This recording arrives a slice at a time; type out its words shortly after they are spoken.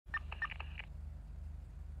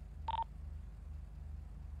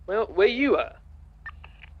Well, where you at?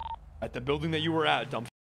 At the building that you were at, dumb.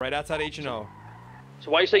 Right outside H&O.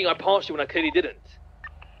 So why are you saying I passed you when I clearly didn't?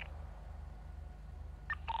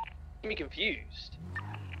 Get me confused.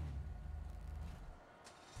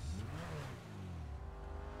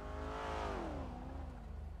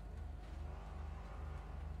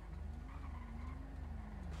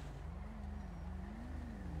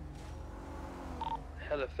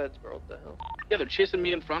 Hella feds, bro. What the hell? Yeah, they're chasing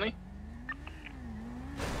me in front of me.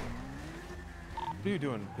 What are you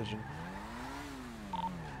doing, Pigeon?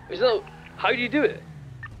 How do you do it?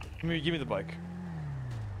 Give me the bike.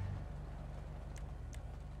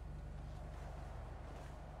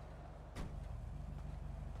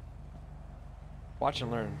 Watch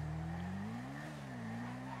and learn.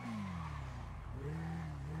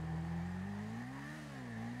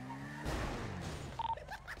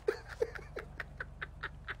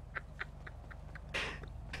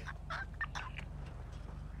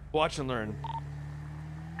 Watch and learn.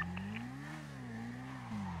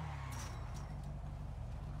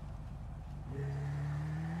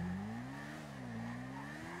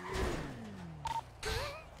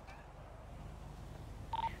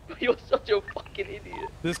 You're such a fucking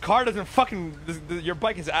idiot. This car doesn't fucking. Your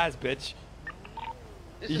bike is ass, bitch.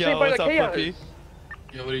 It's the Yo, same bike what's that up, Kay puppy? has.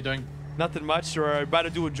 Yo, what are you doing? Nothing much. We're about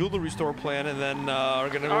to do a jewelry store plan, and then we're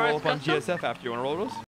gonna roll up on custom? GSF after. You wanna roll with us?